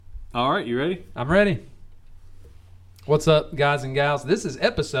All right, you ready? I'm ready. What's up, guys and gals? This is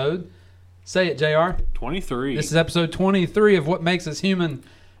episode, say it, JR. 23. This is episode 23 of What Makes Us Human.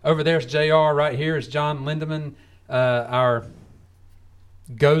 Over there's JR. Right here is John Lindeman. Our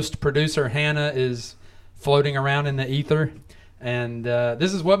ghost producer, Hannah, is floating around in the ether. And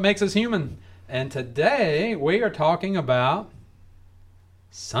this is What Makes Us Human. And today we are talking about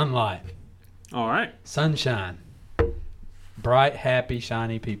sunlight. All right. Sunshine. Bright, happy,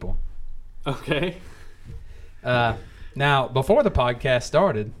 shiny people. Okay. Now, before the podcast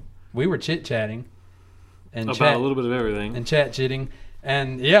started, we were chit-chatting. And about a little bit of everything. And chat-chitting.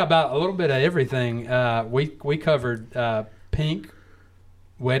 And, yeah, about a little bit of everything. We covered pink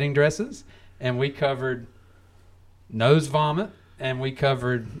wedding dresses. And we covered nose vomit. And we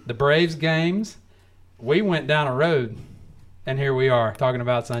covered the Braves games. We went down a road. And here we are talking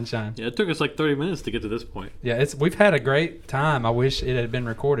about sunshine. Yeah, it took us like 30 minutes to get to this point. Yeah, we've had a great time. I wish it had been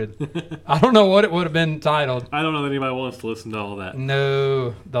recorded. I don't know what it would have been titled. I don't know that anybody wants to listen to all that.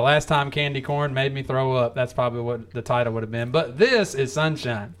 No, the last time candy corn made me throw up. That's probably what the title would have been. But this is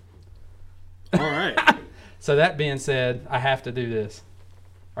sunshine. All right. So that being said, I have to do this.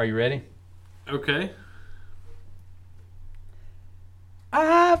 Are you ready? Okay.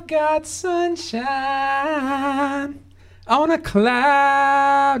 I've got sunshine on a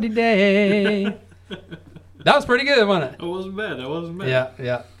cloudy day. That was pretty good, wasn't it? That wasn't bad.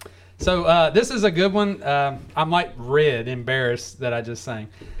 Yeah. So this is a good one. I'm like embarrassed that I just sang.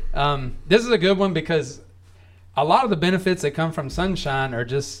 This is a good one because a lot of the benefits that come from sunshine are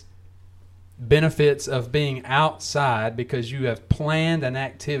just benefits of being outside because you have planned an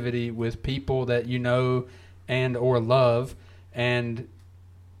activity with people that you know and or love, and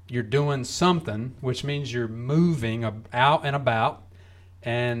you're doing something, which means you're moving out and about,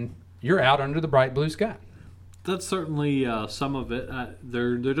 and you're out under the bright blue sky. That's certainly some of it.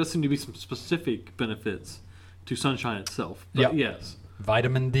 There does seem to be some specific benefits to sunshine itself. But yes.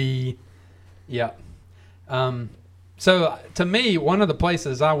 Vitamin D. Yeah. So to me, one of the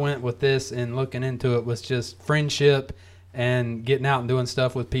places I went with this and looking into it was just friendship and getting out and doing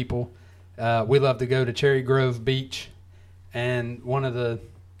stuff with people. We love to go to Cherry Grove Beach, and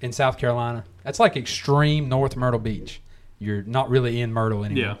in South Carolina. That's like extreme North Myrtle Beach. You're not really in Myrtle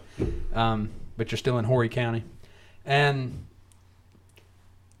anymore. Yeah. But you're still in Horry County. And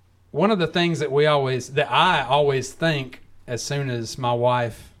one of the things that I always think as soon as my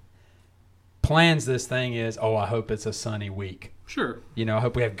wife plans this thing is, I hope it's a sunny week. Sure. I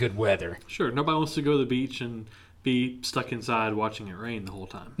hope we have good weather. Sure. Nobody wants to go to the beach and be stuck inside watching it rain the whole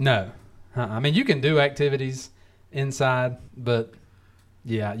time. No. I mean, you can do activities inside, but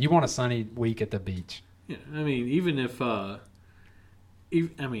yeah, you want a sunny week at the beach. Yeah, I mean, even if, whether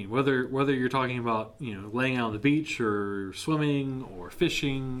you're talking about, laying out on the beach or swimming or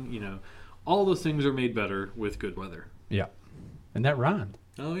fishing, all those things are made better with good weather. Yeah. And that rhymed.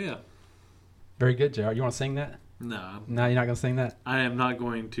 Oh, yeah. Very good, JR. You want to sing that? No. No, you're not going to sing that? I am not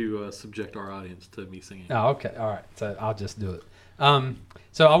going to subject our audience to me singing. Oh, okay. All right. So I'll just do it.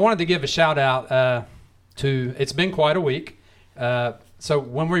 So I wanted to give a shout out to, it's been quite a week. So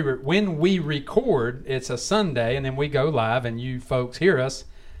when we record, it's a Sunday, and then we go live, and you folks hear us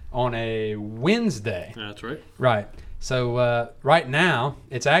on a Wednesday. That's right. Right. So right now,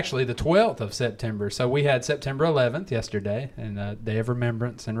 it's actually the 12th of September. So we had September 11th yesterday, and Day of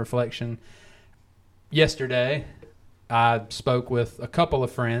Remembrance and Reflection. Yesterday, I spoke with a couple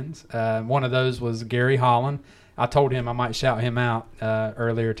of friends. One of those was Gary Holland. I told him I might shout him out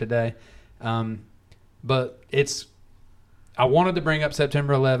earlier today. But I wanted to bring up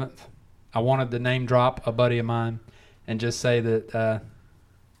September 11th. I wanted to name drop a buddy of mine and just say that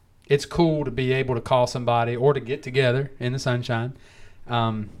it's cool to be able to call somebody or to get together in the sunshine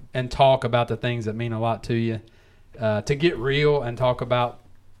and talk about the things that mean a lot to you, to get real and talk about,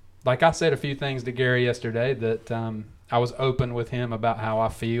 like I said a few things to Gary yesterday that I was open with him about how I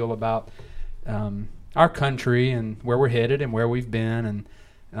feel about our country and where we're headed and where we've been,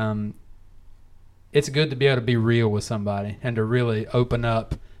 and it's good to be able to be real with somebody and to really open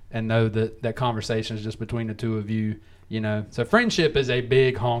up and know that conversation is just between the two of you, So friendship is a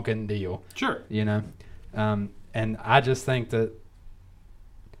big honking deal. Sure. And I just think that,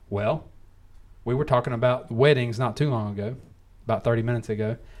 we were talking about weddings not too long ago, about 30 minutes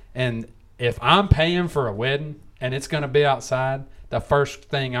ago. And if I'm paying for a wedding and it's going to be outside, the first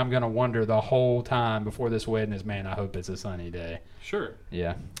thing I'm going to wonder the whole time before this wedding is, man, I hope it's a sunny day. Sure.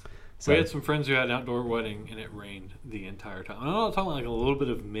 Yeah. So, we had some friends who had an outdoor wedding, and it rained the entire time. I'm not talking like a little bit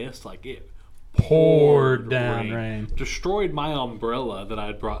of mist, like it poured down rain. Destroyed my umbrella that I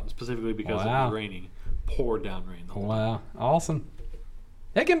had brought specifically because it was raining. Poured down rain the whole time. Awesome.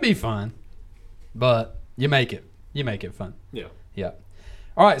 It can be fun, but you make it. You make it fun. Yeah. Yeah.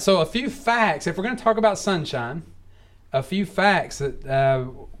 All right. So a few facts. If we're going to talk about sunshine, a few facts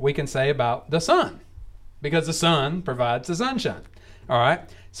that we can say about the sun, because the sun provides the sunshine. All right.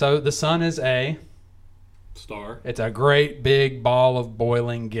 So the sun is a Star. It's a great big ball of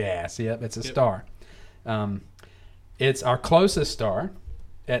boiling gas. Yep, it's a star. It's our closest star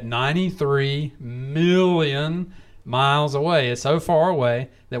at 93 million miles away. It's so far away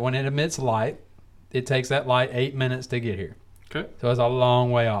that when it emits light, it takes that light 8 minutes to get here. Okay. So it's a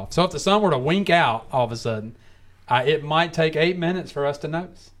long way off. So if the sun were to wink out all of a sudden, it might take 8 minutes for us to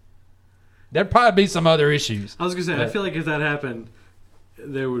notice. There'd probably be some other issues. I was going to say, I feel like if that happened,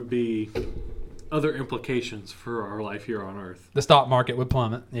 there would be other implications for our life here on Earth. The stock market would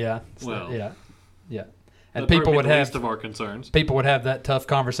plummet. Yeah. Well, yeah. And people would have of our concerns. People would have that tough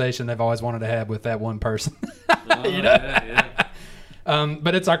conversation they've always wanted to have with that one person. You know? Yeah.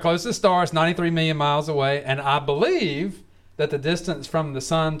 But it's our closest star. It's 93 million miles away, and I believe that the distance from the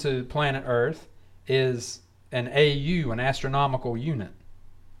sun to planet Earth is an AU, an astronomical unit.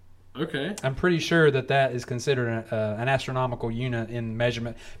 Okay. I'm pretty sure that is considered an astronomical unit in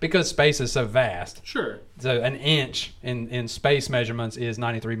measurement because space is so vast. Sure. So an inch in space measurements is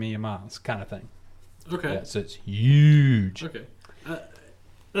 93 million miles, kind of thing. Okay. Yeah, so it's huge. Okay.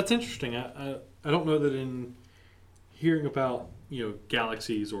 That's interesting. I don't know that in hearing about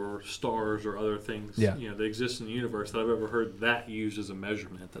galaxies or stars or other things that exist in the universe that I've ever heard that used as a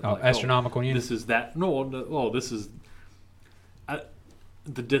measurement. That astronomical unit. This is that. No. This is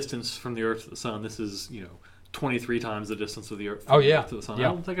the distance from the Earth to the Sun. This is 23 times the distance of the Earth from the Earth to the Sun. I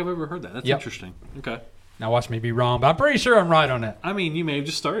don't think I've ever heard that. That's interesting. Okay. Now watch me be wrong, but I'm pretty sure I'm right on that. I mean, you may have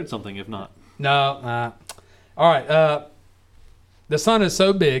just started something, if not. No. All right. The sun is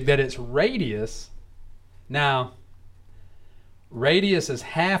so big that its radius. Now, radius is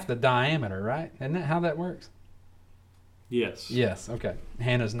half the diameter, right? Isn't that how that works? Yes. Yes. Okay.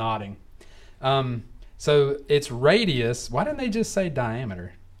 Hannah's nodding. So its radius. Why didn't they just say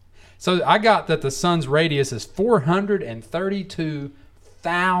diameter? So I got that the sun's radius is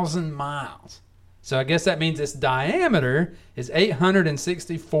 432,000 miles. So I guess that means its diameter is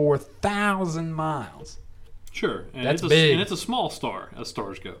 864,000 miles. Sure. And That's big. And it's a small star, as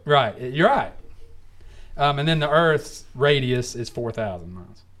stars go. Right. You're right. And then the Earth's radius is 4,000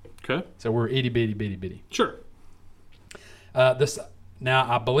 miles. Okay. So we're itty bitty bitty bitty. Sure. Now,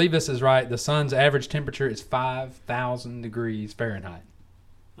 I believe this is right. The sun's average temperature is 5,000 degrees Fahrenheit.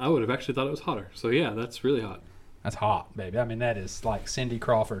 I would have actually thought it was hotter. So, yeah, that's really hot. That's hot, baby. I mean, that is like Cindy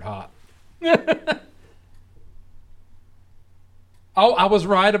Crawford hot. Oh, I was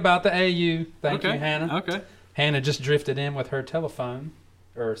right about the AU. Thank you, Hannah. Okay. Hannah just drifted in with her telephone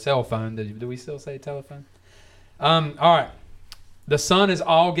or cell phone. Do we still say telephone? All right. The sun is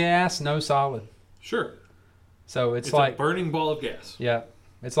all gas, no solid. Sure. So it's like a burning ball of gas. Yeah.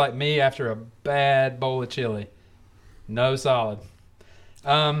 It's like me after a bad bowl of chili. No solid.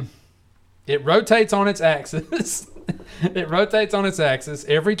 It rotates on its axis. It rotates on its axis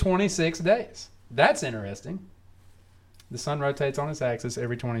every 26 days. That's interesting. The sun rotates on its axis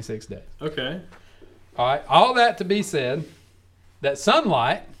every 26 days. Okay. All right. All that to be said, that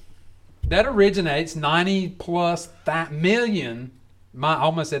sunlight that originates 90 plus million,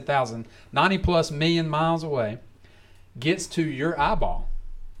 almost 1,000, 90 plus million miles away, gets to your eyeball.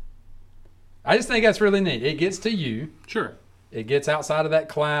 I just think that's really neat. It gets to you. Sure. It gets outside of that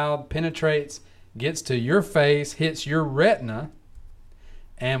cloud, penetrates, gets to your face, hits your retina,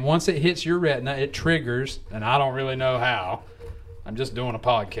 and once it hits your retina, it triggers, and I don't really know how. I'm just doing a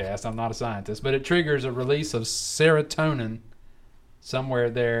podcast. I'm not a scientist. But it triggers a release of serotonin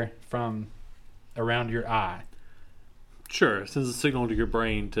somewhere there from around your eye. Sure. It sends a signal to your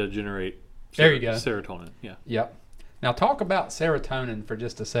brain to generate there you go. Serotonin. Yeah. Yep. Now talk about serotonin for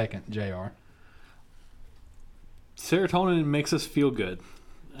just a second, JR. Serotonin makes us feel good.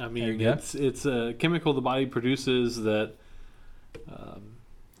 I mean, it's a chemical the body produces that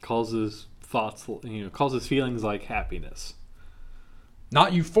causes causes feelings like happiness.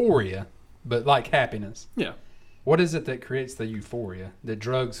 Not euphoria, but like happiness. Yeah. What is it that creates the euphoria? The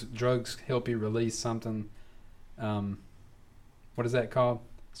drugs help you release something. What is that called?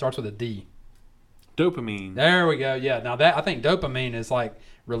 Starts with a D. Dopamine. There we go. Yeah. Now I think dopamine is like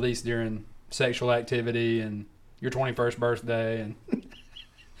released during sexual activity and your 21st birthday and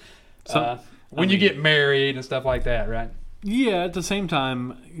when you get married and stuff like that, right? Yeah. At the same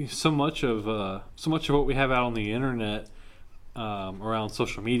time, so much of what we have out on the internet, around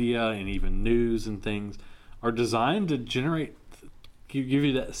social media and even news and things, are designed to give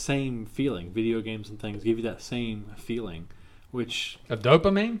you that same feeling. Video games and things give you that same feeling which of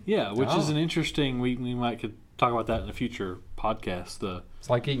dopamine. Yeah, which is an interesting. We could talk about that in a future podcast. It's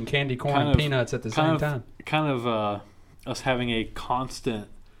like eating candy corn and peanuts at the same time. Kind of us having a constant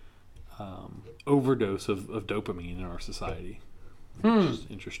overdose of dopamine in our society. Which is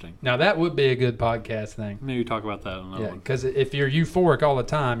interesting. Now that would be a good podcast thing. Maybe talk about that on another one. Because if you're euphoric all the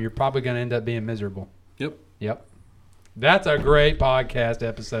time, you're probably going to end up being miserable. Yep. That's a great podcast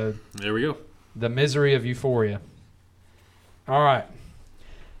episode. There we go. The misery of euphoria. All right.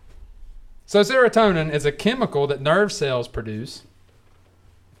 So serotonin is a chemical that nerve cells produce,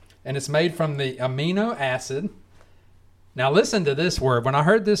 and it's made from the amino acid. Now listen to this word. When I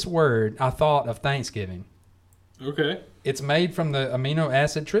heard this word, I thought of Thanksgiving. Okay. It's made from the amino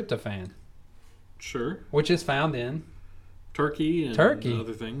acid tryptophan. Sure. Which is found in turkey and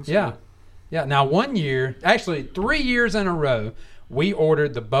other things. Yeah. Yeah. Now 1 year, actually 3 years in a row, we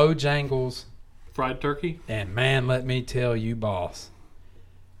ordered the Bojangles fried turkey. And man, let me tell you, boss,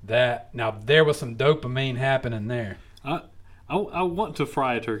 that now there was some dopamine happening there. I want to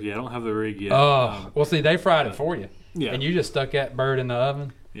fry a turkey. I don't have the rig yet. Oh, well, see, they fried it for you. Yeah. And you just stuck that bird in the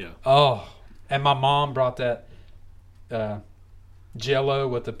oven. Yeah. Oh, and my mom brought that Jell-O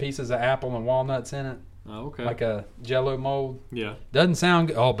with the pieces of apple and walnuts in it. Oh, okay. Like a Jell-O mold. Yeah. Doesn't sound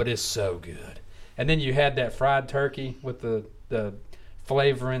good. Oh, but it's so good. And then you had that fried turkey with the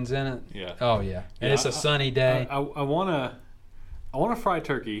flavorings in it. Yeah. Oh yeah. And it's a sunny day. I want to fry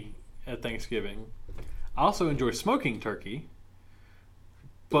turkey at Thanksgiving. I also enjoy smoking turkey,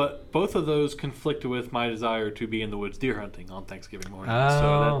 but both of those conflict with my desire to be in the woods deer hunting on Thanksgiving morning.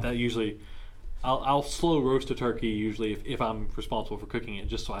 Oh. So that usually, I'll slow roast a turkey usually if I'm responsible for cooking it,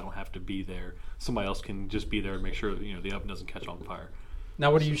 just so I don't have to be there. Somebody else can just be there and make sure that, the oven doesn't catch on fire.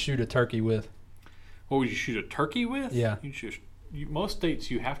 Now, what do you shoot a turkey with? What would you shoot a turkey with? Yeah. Most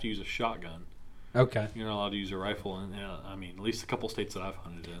states you have to use a shotgun. Okay. You're not allowed to use a rifle, and I mean, at least a couple states that I've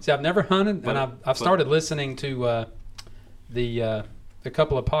hunted in. See, I've never hunted, and I've started listening to the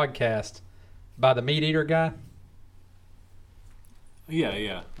couple of podcasts by the Meat Eater guy.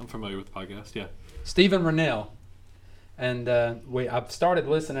 Yeah, I'm familiar with the podcast. Yeah, Stephen Rennell, and I've started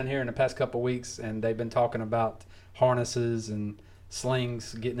listening here in the past couple of weeks, and they've been talking about harnesses and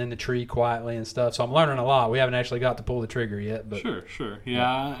slings, getting in the tree quietly and stuff. So I'm learning a lot. We haven't actually got to pull the trigger yet, but sure.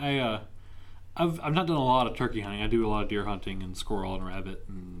 Yeah, I've not done a lot of turkey hunting. I do a lot of deer hunting and squirrel and rabbit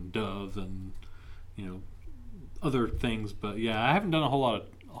and dove and other things. But yeah, I haven't done a whole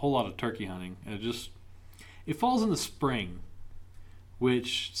lot of turkey hunting. It falls in the spring,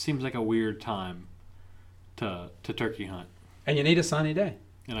 which seems like a weird time to turkey hunt. And you need a sunny day.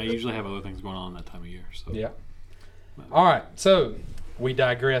 And I usually have other things going on that time of year. So yeah. All right, so we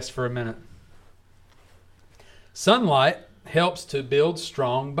digress for a minute. Sunlight helps to build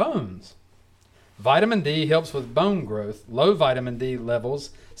strong bones. Vitamin D helps with bone growth. Low vitamin D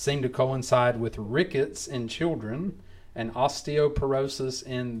levels seem to coincide with rickets in children and osteoporosis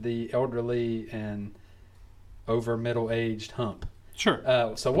in the elderly and over middle-aged hump.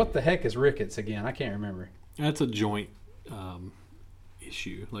 Sure. So what the heck is rickets again? I can't remember. That's a joint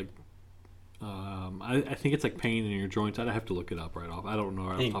issue. Like, I think it's like pain in your joints. I'd have to look it up right off. I don't know.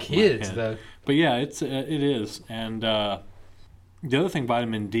 In kids, though. But yeah, it is. And the other thing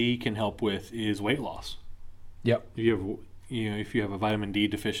vitamin D can help with is weight loss. Yep. If you have a vitamin D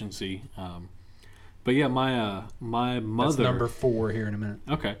deficiency. But yeah, my mother. That's number 4 here in a minute.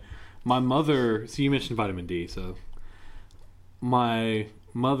 Okay, my mother. So you mentioned vitamin D. So my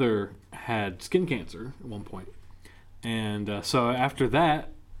mother had skin cancer at one point, and so after that,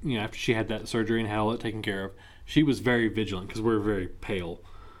 after she had that surgery and had all that taken care of, she was very vigilant because we're very pale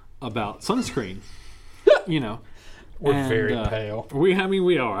about sunscreen. We're very pale.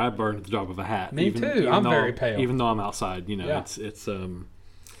 We are. I burn at the drop of a hat. Me too. I'm very pale. Even though I'm outside, Yeah. it's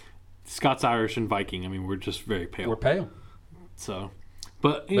Scots, Irish, and Viking. I mean, we're just very pale. We're pale. So,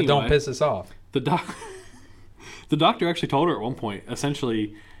 but anyway, don't piss us off. The doctor actually told her at one point,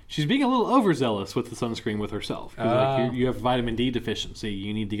 essentially, she's being a little overzealous with the sunscreen with herself. Like you have vitamin D deficiency.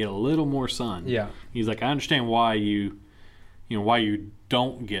 You need to get a little more sun. Yeah. He's like, I understand why you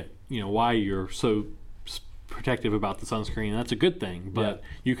don't get, why you're so protective about the sunscreen. That's a good thing, but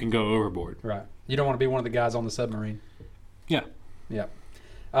you can go overboard. Right. You don't want to be one of the guys on the submarine. Yeah. Yeah.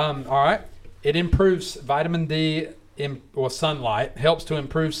 All right. It improves vitamin D. Sunlight helps to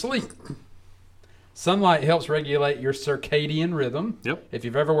improve sleep. Sunlight helps regulate your circadian rhythm. Yep. If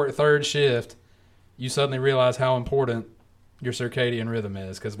you've ever worked third shift, you suddenly realize how important your circadian rhythm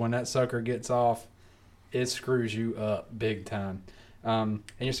is, because when that sucker gets off, it screws you up big time. And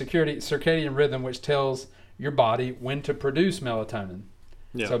your circadian rhythm, which tells your body when to produce melatonin.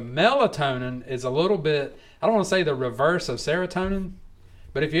 Yeah. So melatonin is a little bit, I don't want to say the reverse of serotonin,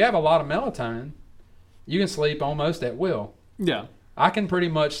 but if you have a lot of melatonin, you can sleep almost at will. Yeah. I can pretty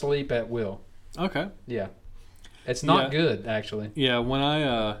much sleep at will. Okay. Yeah. It's not good, actually. Yeah,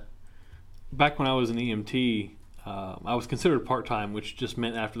 back when I was an EMT, I was considered part-time, which just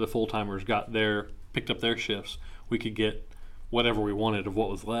meant after the full-timers picked up their shifts, we could get whatever we wanted of what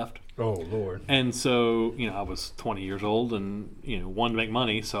was left. Oh, Lord. And so, I was 20 years old and, wanted to make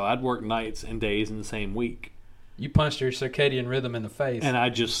money, so I'd work nights and days in the same week. You punched your circadian rhythm in the face. And I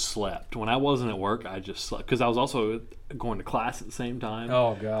just slept. When I wasn't at work, I just slept. Because I was also going to class at the same time.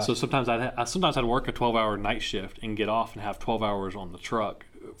 Oh, God. So sometimes I'd work a 12-hour night shift and get off and have 12 hours on the truck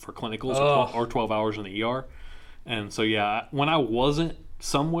for clinicals or 12 hours in the ER. And so, yeah, when I wasn't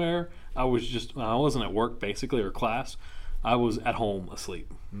somewhere, when I wasn't at work, basically, or class, I was at home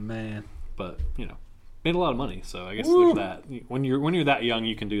asleep. Man. But, made a lot of money. So I guess there's that. When you're that young,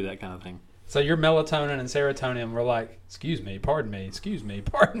 you can do that kind of thing. So your melatonin and serotonin were like, excuse me, pardon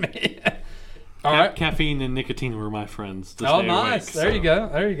me. All right. Caffeine and nicotine were my friends. To Oh, stay nice. Awake,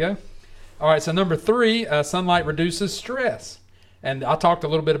 There you go. All right, so number 3, sunlight reduces stress. And I talked a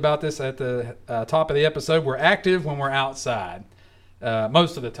little bit about this at the top of the episode. We're active when we're outside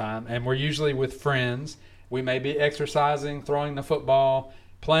most of the time, and we're usually with friends. We may be exercising, throwing the football,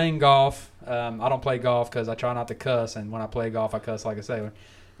 playing golf. I don't play golf because I try not to cuss, and when I play golf, I cuss like a sailor.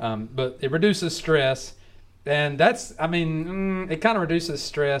 But it reduces stress, and it kind of reduces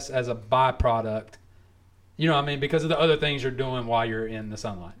stress as a byproduct. You know what I mean? Because of the other things you're doing while you're in the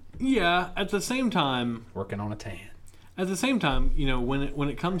sunlight. Yeah, at the same time... Working on a tan. At the same time, when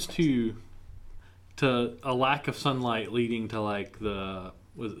it comes to a lack of sunlight leading to like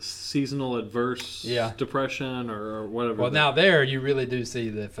seasonal adverse depression or whatever. Well, now there you really do see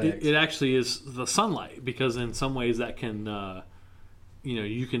the effects. It actually is the sunlight, because in some ways that can,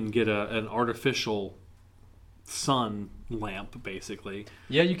 you can get an artificial sun lamp basically.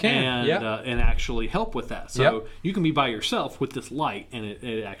 Yeah, you can. And actually help with that. So you can be by yourself with this light, and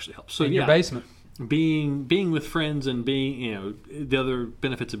it actually helps. So in your basement. Being with friends and being, the other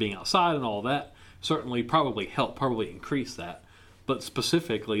benefits of being outside and all that certainly probably increase that. But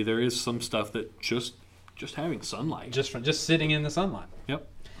specifically, there is some stuff that just having sunlight. Just sitting in the sunlight. Yep.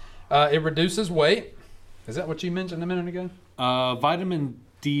 It reduces weight. Is that what you mentioned a minute ago? Vitamin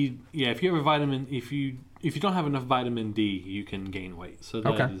D. Yeah, if you don't have enough vitamin D, you can gain weight. So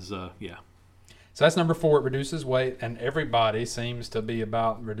that is So that's number 4. It reduces weight, and everybody seems to be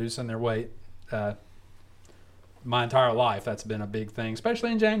about reducing their weight. My entire life, that's been a big thing,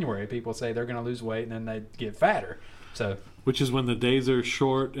 especially in January. People say they're going to lose weight, and then they get fatter. So, which is when the days are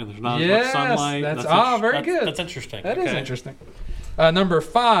short and there's not as much sunlight. Very good. That's interesting. That is interesting. Number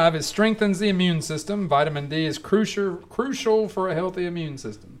 5, it strengthens the immune system. Vitamin D is crucial for a healthy immune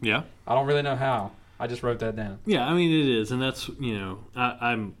system. Yeah. I don't really know how. I just wrote that down. Yeah, it is, and that's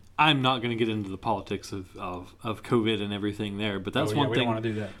I'm not going to get into the politics of COVID and everything there, but that's one thing. We don't want to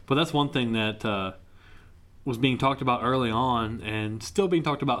do that. But that's one thing that was being talked about early on, and still being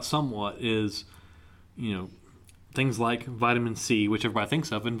talked about somewhat, is things like vitamin C, which everybody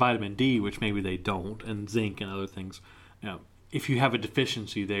thinks of, and vitamin D, which maybe they don't, and zinc and other things. If you have a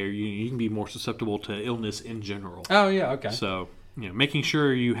deficiency there, you can be more susceptible to illness in general. Oh yeah, okay. So making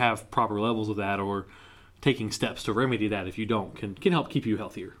sure you have proper levels of that, or taking steps to remedy that if you don't, can help keep you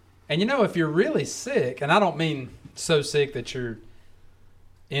healthier. And if you're really sick, and I don't mean so sick that you're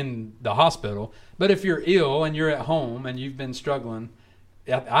in the hospital, but if you're ill and you're at home and you've been struggling,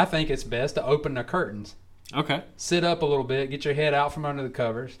 I think it's best to open the curtains. Okay. Sit up a little bit, get your head out from under the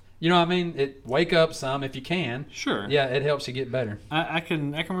covers. You know what I mean? Wake up some if you can. Sure. Yeah, it helps you get better. I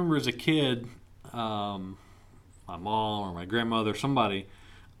can remember as a kid, my mom or my grandmother, somebody,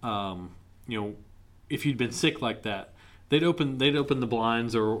 if you'd been sick like that, they'd open the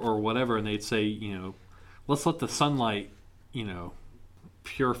blinds or whatever, and they'd say, let's let the sunlight,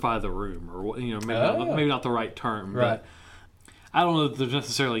 purify the room, or maybe not the right term, right. But I don't know if there's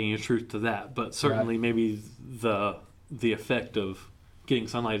necessarily any truth to that, but certainly maybe the effect of getting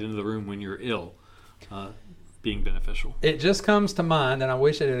sunlight into the room when you're ill being beneficial. It just comes to mind, and I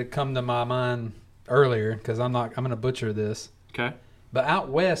wish it had come to my mind earlier, because I'm going to butcher this. Okay. But out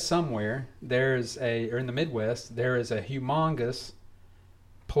west somewhere, or in the Midwest, there is a humongous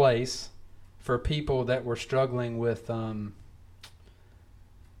place for people that were struggling with,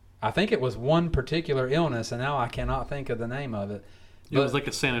 I think it was one particular illness, and now I cannot think of the name of it. It was like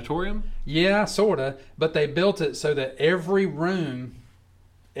a sanatorium? Yeah, sort of. But they built it so that every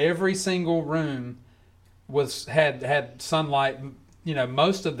single room had sunlight,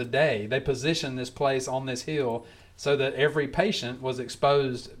 most of the day. They positioned this place on this hill so that every patient was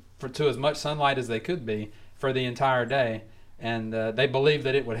exposed to as much sunlight as they could be for the entire day. And they believed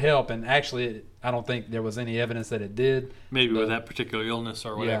that it would help. And actually, I don't think there was any evidence that it did. Maybe with that particular illness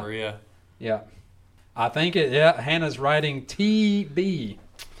or whatever, Yeah. I think Hannah's writing TB.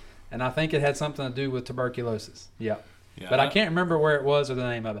 And I think it had something to do with tuberculosis. Yeah. But I can't remember where it was or the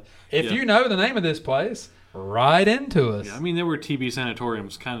name of it. If you know the name of this place, write into us. Yeah, I mean, there were TB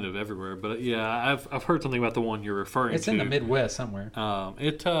sanatoriums kind of everywhere. But, I've heard something about the one you're referring to. It's in the Midwest somewhere.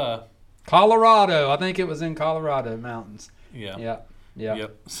 Colorado. I think it was in Colorado mountains. Yeah.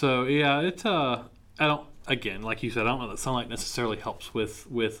 Yep. So, it's I don't, again, like you said, I don't know that sunlight necessarily helps with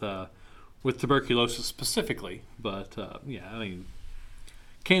tuberculosis specifically. But, I mean,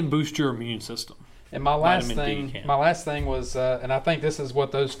 can boost your immune system. And my last thing was, and I think this is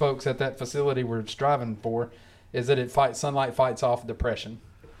what those folks at that facility were striving for, is that sunlight fights off depression.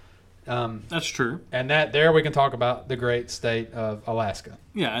 That's true. And there we can talk about the great state of Alaska.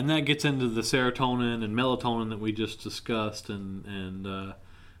 Yeah, and that gets into the serotonin and melatonin that we just discussed, and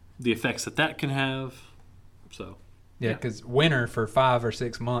the effects that can have. So. Yeah, because winter for 5 or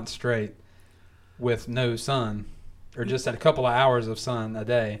 6 months straight with no sun, or just a couple of hours of sun a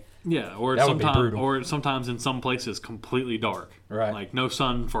day. Yeah, or sometimes in some places completely dark. Right. Like no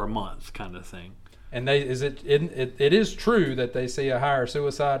sun for a month kind of thing. And it is true that they see a higher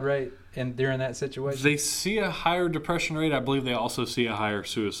suicide rate during that situation? They see a higher depression rate. I believe they also see a higher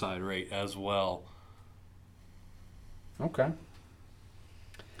suicide rate as well. Okay.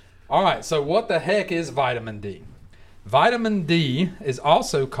 All right, so what the heck is vitamin D? Vitamin D is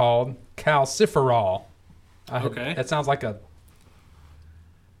also called calciferol. Okay. That sounds like a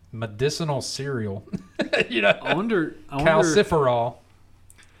medicinal cereal. I wonder calciferol.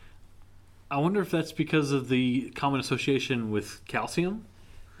 I wonder if that's because of the common association with calcium.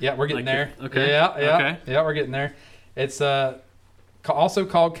 Yeah, we're getting there. Okay. Yeah, we're getting there. It's also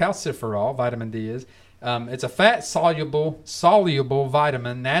called calciferol. Vitamin D is. It's a fat-soluble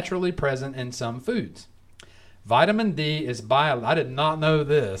vitamin naturally present in some foods. Vitamin D is I did not know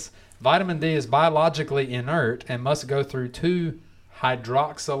this. Vitamin D is biologically inert and must go through 2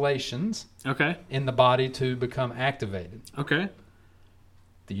 hydroxylations in the body to become activated. Okay.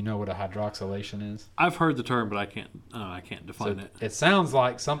 Do you know what a hydroxylation is? I've heard the term, but I can't define it. It sounds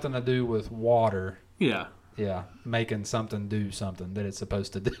like something to do with water. Yeah. Yeah, making something do something that it's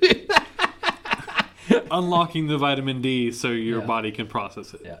supposed to do. Unlocking the vitamin D so your body can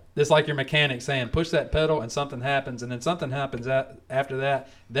process it. Yeah. It's like your mechanic saying, push that pedal and something happens, and then something happens after that,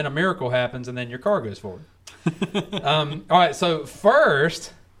 then a miracle happens, and then your car goes forward. All right, so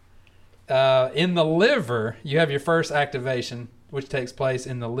first, in the liver, you have your first activation, which takes place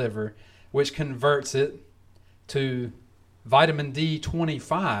in the liver, which converts it to vitamin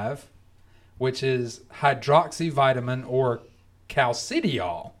D25, which is hydroxyvitamin or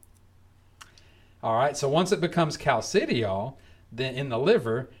calcidiol. All right, so once it becomes calcidiol then in the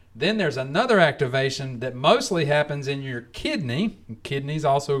liver, then there's another activation that mostly happens in your kidney. Kidney is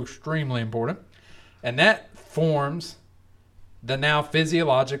also extremely important. And that forms the now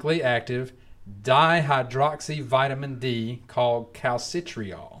physiologically active dihydroxyvitamin D called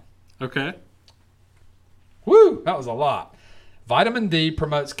calcitriol. Okay. Woo! That was a lot. Vitamin D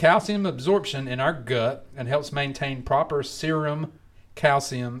promotes calcium absorption in our gut and helps maintain proper serum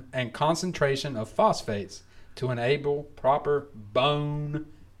calcium and concentration of phosphates to enable proper bone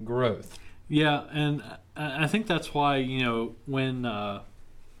growth. Yeah, and I think that's why, when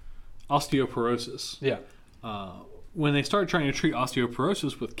osteoporosis. Yeah. When they started trying to treat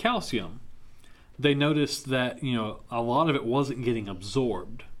osteoporosis with calcium, they noticed that, a lot of it wasn't getting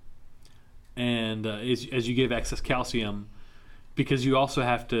absorbed. And as you give excess calcium, because you also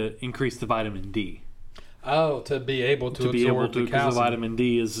have to increase the vitamin D. Oh, to be able to absorb the calcium. Because the vitamin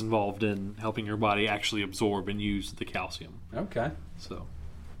D is involved in helping your body actually absorb and use the calcium. Okay. So,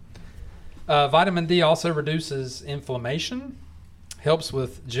 vitamin D also reduces inflammation, helps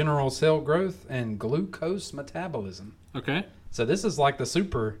with general cell growth, and glucose metabolism. Okay. So this is like the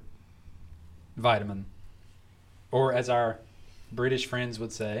super vitamin, or as our British friends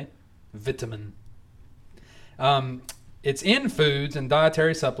would say, vitamin. It's in foods and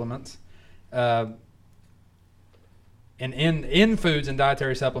dietary supplements. And in foods and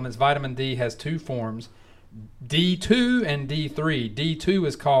dietary supplements, vitamin D has 2 forms, D2 and D3. D2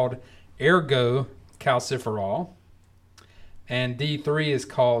 is called ergocalciferol, and D3 is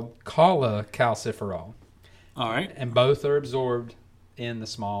called cholecalciferol. All right. And both are absorbed in the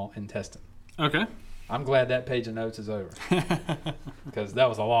small intestine. Okay. I'm glad that page of notes is over because that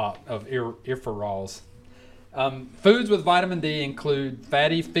was a lot of iferols. Foods with vitamin D include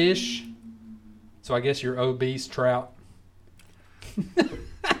fatty fish. So I guess your obese trout.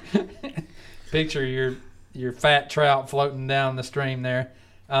 Picture your fat trout floating down the stream there.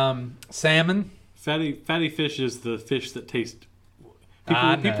 Salmon. Fatty fish is the fish that tastes.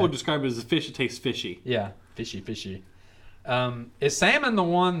 People describe it as a fish that tastes fishy. Yeah, fishy. Is salmon the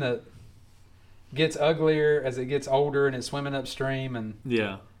one that gets uglier as it gets older and it's swimming upstream and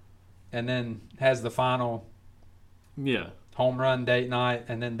then has the final home run date night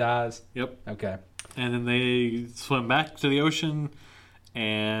and then dies? Yep. Okay. And then they swim back to the ocean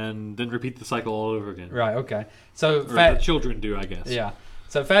and then repeat the cycle all over again. Right, okay. So the children do, I guess. Yeah.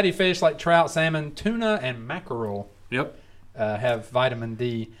 So fatty fish like trout, salmon, tuna, and mackerel have vitamin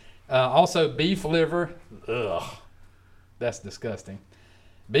D. Also beef liver. Ugh. That's disgusting.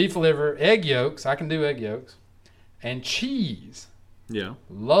 Beef liver, egg yolks. I can do egg yolks. And cheese. Yeah.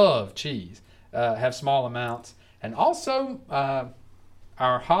 Love cheese. Have small amounts. And also,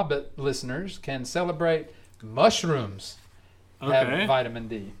 our Hobbit listeners can celebrate mushrooms. Have vitamin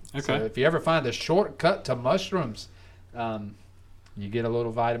D. Okay. So if you ever find a shortcut to mushrooms, you get a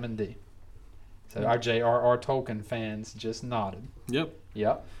little vitamin D. So our J.R.R. Tolkien fans just nodded. Yep.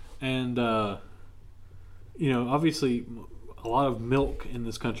 And, obviously a lot of milk in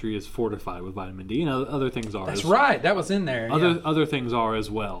this country is fortified with vitamin D. Other things are. That's right. That was in there. Other things are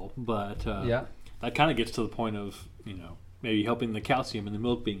as well. But that kind of gets to the point of, maybe helping the calcium in the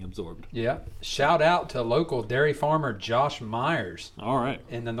milk being absorbed. Yeah. Shout out to local dairy farmer Josh Myers. All right.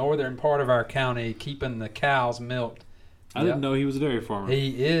 In the northern part of our county, keeping the cows milked. I didn't know he was a dairy farmer.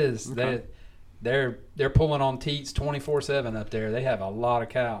 He is. Okay. They're pulling on teats 24/7 up there. They have a lot of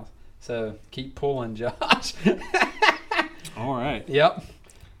cows. So keep pulling, Josh. All right. Yep.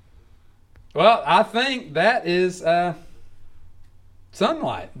 Well, I think that is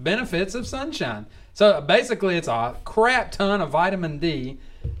sunlight. Benefits of sunshine. So basically, it's a crap ton of vitamin D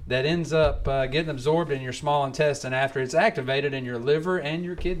that ends up getting absorbed in your small intestine after it's activated in your liver and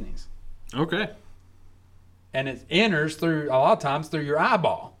your kidneys. Okay. And it enters a lot of times through your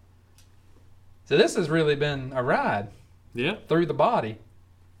eyeball. So this has really been a ride. Yeah. Through the body.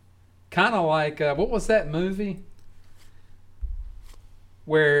 Kind of like, what was that movie?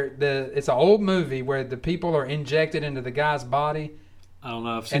 Where it's an old movie where the people are injected into the guy's body. I don't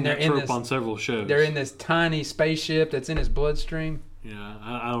know. I've seen that trope on several shows. They're in this tiny spaceship that's in his bloodstream. Yeah,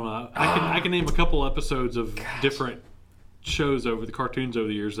 I don't know. I can name a couple episodes of different shows the cartoons over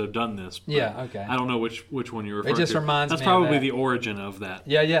the years that have done this. Yeah, okay. I don't know which one you're referring to. It just reminds me of that. That's probably the origin of that.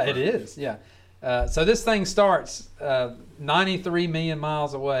 Yeah, it is. Yeah. So this thing starts 93 million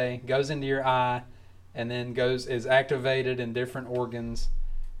miles away, goes into your eye, and then is activated in different organs,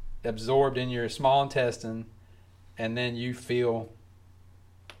 absorbed in your small intestine, and then you feel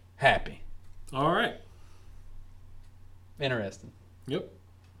happy. All right. Interesting. Yep.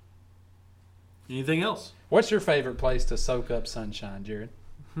 Anything else? What's your favorite place to soak up sunshine, Jared?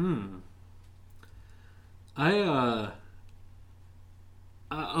 A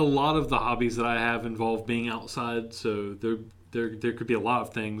lot of the hobbies that I have involve being outside, so there could be a lot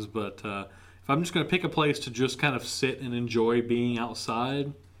of things, but if I'm just going to pick a place to just kind of sit and enjoy being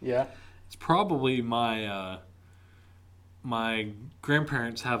outside, it's probably my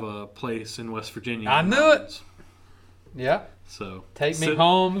grandparents have a place in West Virginia. I knew it. Yeah. So take me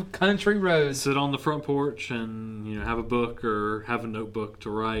home, country roads. Sit on the front porch and have a book or have a notebook to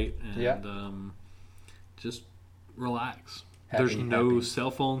write and just relax. There's no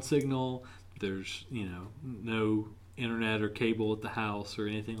cell phone signal. There's no internet or cable at the house or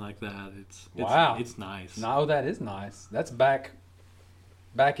anything like that. It's nice. No, that is nice. That's back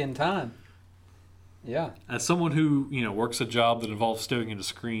in time. Yeah. As someone who works a job that involves staring at a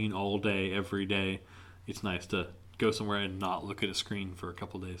screen all day, every day, it's nice to go somewhere and not look at a screen for a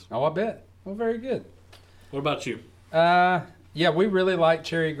couple of days. Oh, I bet. Well, very good. What about you? Yeah, we really like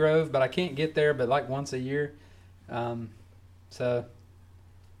Cherry Grove, but I can't get there but like once a year. So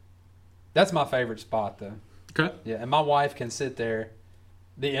that's my favorite spot, though. Okay. Yeah, and my wife can sit there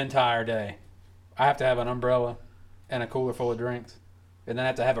the entire day. I have to have an umbrella and a cooler full of drinks, and then I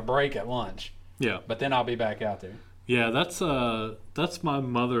have to have a break at lunch. Yeah. But then I'll be back out there. Yeah, that's my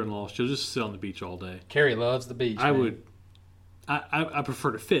mother-in-law. She'll just sit on the beach all day. Carrie loves the beach. I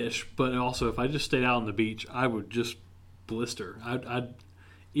prefer to fish, but also if I just stayed out on the beach, I would just blister. I'd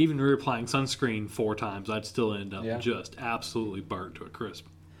even reapplying sunscreen 4 times, I'd still end up just absolutely burnt to a crisp.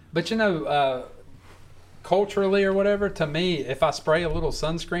 But culturally or whatever, to me, if I spray a little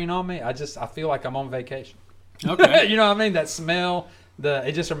sunscreen on me, I feel like I'm on vacation. Okay. You know what I mean? That smell,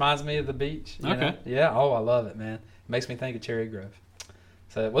 it just reminds me of the beach. You okay. know? Yeah. Oh, I love it, man. It makes me think of Cherry Grove.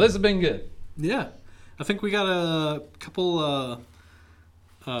 So, well, this has been good. Yeah. I think we got a couple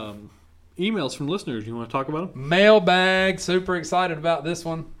emails from listeners. You want to talk about them? Mailbag. Super excited about this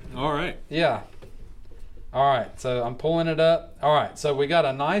one. All right. Yeah. All right. So I'm pulling it up. All right. So we got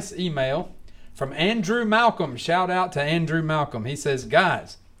a nice email from Andrew Malcolm. Shout out to Andrew Malcolm. He says,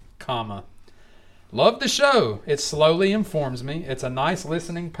 guys, love the show. It slowly informs me. It's a nice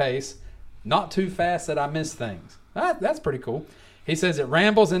listening pace. Not too fast that I miss things. That's pretty cool. He says it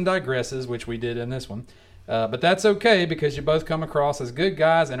rambles and digresses, which we did in this one. But that's okay because you both come across as good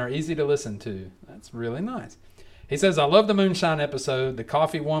guys and are easy to listen to. That's really nice. He says, I love the moonshine episode. The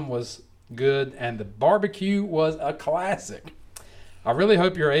coffee one was good and the barbecue was a classic. I really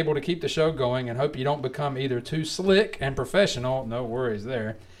hope you're able to keep the show going and hope you don't become either too slick and professional, no worries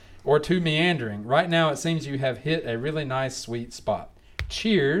there, or too meandering. Right now it seems you have hit a really nice sweet spot.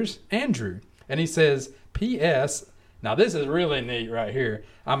 Cheers, Andrew. And he says, P.S. Now this is really neat right here.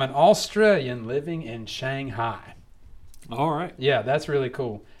 I'm an Australian living in Shanghai. All right. Yeah, that's really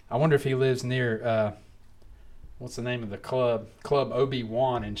cool. I wonder if he lives near, what's the name of the club? Club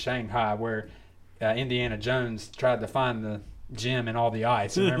Obi-Wan in Shanghai, where Indiana Jones tried to find the gem in all the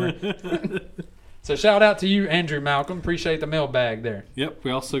ice, remember? So shout out to you, Andrew Malcolm. Appreciate the mailbag there. Yep. We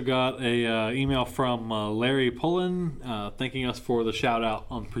also got a email from Larry Pullen thanking us for the shout out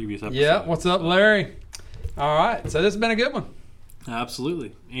on the previous episode. Yeah. What's up, Larry? All right. So this has been a good one.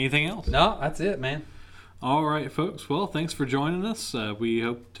 Absolutely. Anything else? No, that's it, man. All right, folks. Well, thanks for joining us. We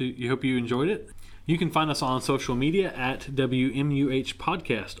hope you enjoyed it. You can find us on social media at WMUH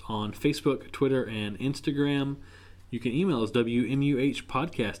Podcast on Facebook, Twitter, and Instagram. You can email us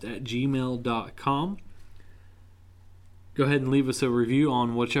wmuhpodcast@gmail.com. Go ahead and leave us a review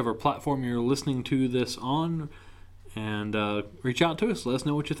on whichever platform you're listening to this on, and reach out to us. Let us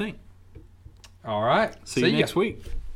know what you think. All right. See you next week.